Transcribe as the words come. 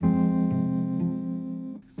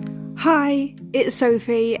Hi, it's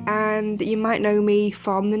Sophie, and you might know me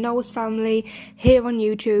from the Knowles family here on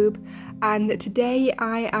YouTube. And today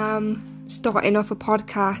I am starting off a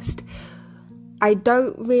podcast. I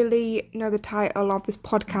don't really know the title of this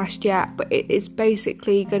podcast yet, but it is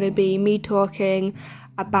basically going to be me talking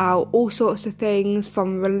about all sorts of things,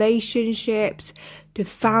 from relationships to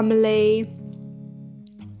family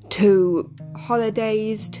to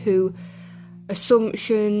holidays to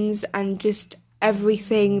assumptions and just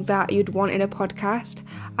everything that you'd want in a podcast.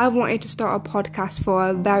 I've wanted to start a podcast for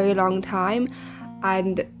a very long time,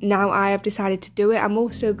 and now I have decided to do it. I'm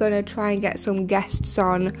also going to try and get some guests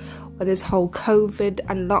on when this whole COVID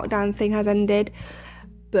and lockdown thing has ended.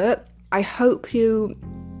 But I hope you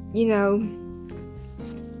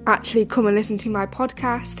actually come and listen to my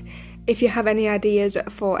podcast. If you have any ideas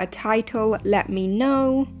for a title, let me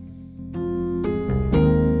know.